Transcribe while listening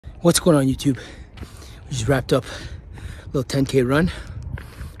What's going on, YouTube? We just wrapped up a little 10K run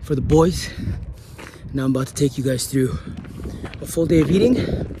for the boys. Now I'm about to take you guys through a full day of eating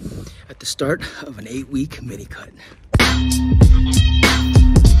at the start of an 8-week mini cut.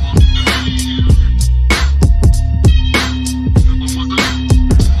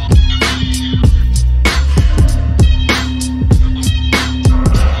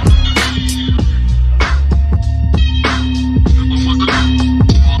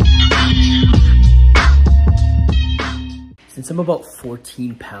 Since I'm about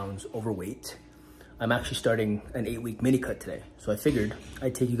 14 pounds overweight, I'm actually starting an 8-week mini cut today. So I figured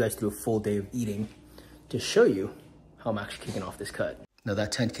I'd take you guys through a full day of eating to show you how I'm actually kicking off this cut. Now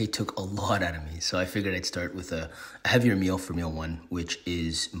that 10K took a lot out of me, so I figured I'd start with a heavier meal for meal one, which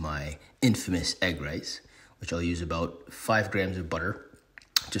is my infamous egg rice, which I'll use about 5 grams of butter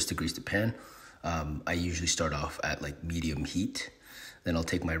just to grease the pan. I usually start off at like medium heat. Then I'll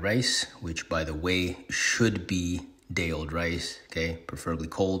take my rice, which by the way should be day-old rice, okay, preferably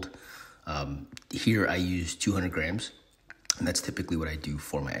cold. Here I use 200 grams, and that's typically what I do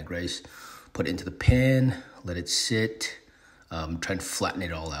for my egg rice. Put it into the pan, let it sit, try and flatten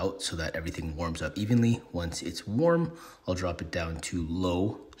it all out so that everything warms up evenly. Once it's warm, I'll drop it down to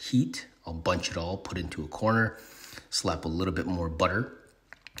low heat. I'll bunch it all, put it into a corner, slap a little bit more butter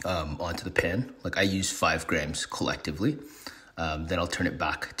onto the pan. Like I use 5 grams collectively. Then I'll turn it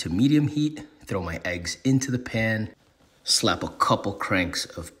back to medium heat, throw my eggs into the pan, slap a couple cranks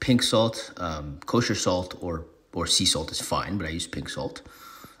of pink salt, kosher salt or sea salt is fine, but I use pink salt.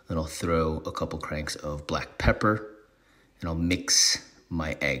 Then I'll throw a couple cranks of black pepper and I'll mix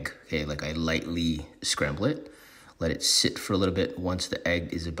my egg. Okay, like I lightly scramble it, let it sit for a little bit. Once the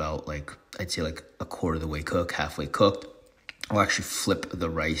egg is about like, I'd say like a quarter of the way cooked, halfway cooked, I'll actually flip the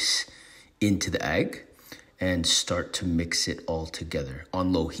rice into the egg and start to mix it all together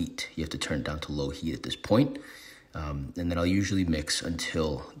on low heat. You have to turn it down to low heat at this point. And then I'll usually mix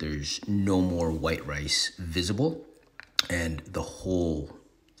until there's no more white rice visible and the whole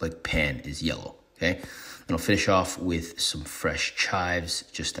like pan is yellow, okay? Then I'll finish off with some fresh chives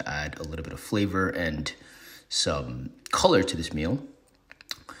just to add a little bit of flavor and some color to this meal.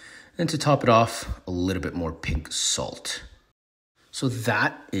 And to top it off, a little bit more pink salt. So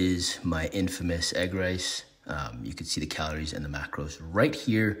that is my infamous egg rice. You can see the calories and the macros right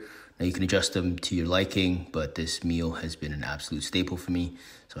here. Now you can adjust them to your liking, but this meal has been an absolute staple for me,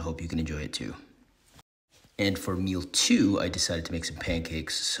 so I hope you can enjoy it too. And for meal 2, I decided to make some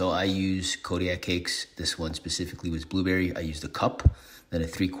pancakes. So I use Kodiak cakes. This one specifically was blueberry. I used a cup, then a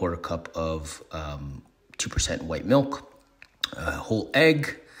 3/4 cup of 2% white milk, a whole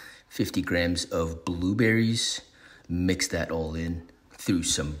egg, 50 grams of blueberries, mix that all in. Threw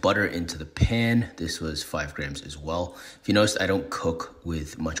some butter into the pan. This was 5 grams as well. If you noticed, I don't cook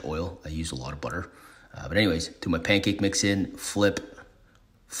with much oil. I use a lot of butter. But anyways, threw my pancake mix in, flip,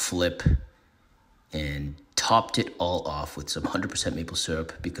 and topped it all off with some 100% maple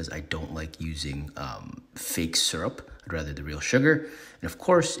syrup because I don't like using fake syrup. I'd rather the real sugar. And of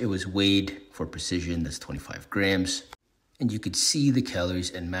course, it was weighed for precision. That's 25 grams. And you could see the calories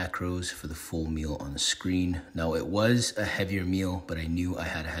and macros for the full meal on the screen. Now it was a heavier meal, but I knew I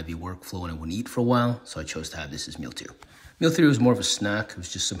had a heavy workflow and I wouldn't eat for a while, so I chose to have this as meal 2. Meal 3 was more of a snack. It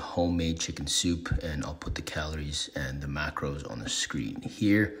was just some homemade chicken soup, and I'll put the calories and the macros on the screen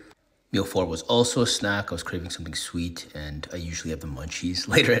here. Meal 4 was also a snack. I was craving something sweet, and I usually have the munchies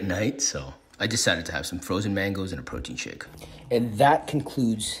later at night, so I decided to have some frozen mangoes and a protein shake. And that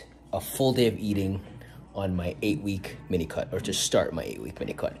concludes a full day of eating on my 8-week mini cut, or to start my 8-week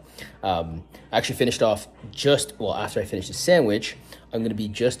mini cut. I actually finished off after I finished the sandwich, I'm gonna be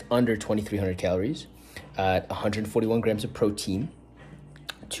just under 2,300 calories at 141 grams of protein,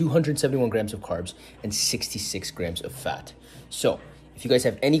 271 grams of carbs, and 66 grams of fat. So if you guys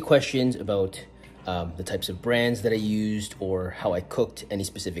have any questions about the types of brands that I used or how I cooked any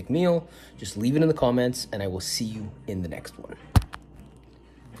specific meal, just leave it in the comments and I will see you in the next one.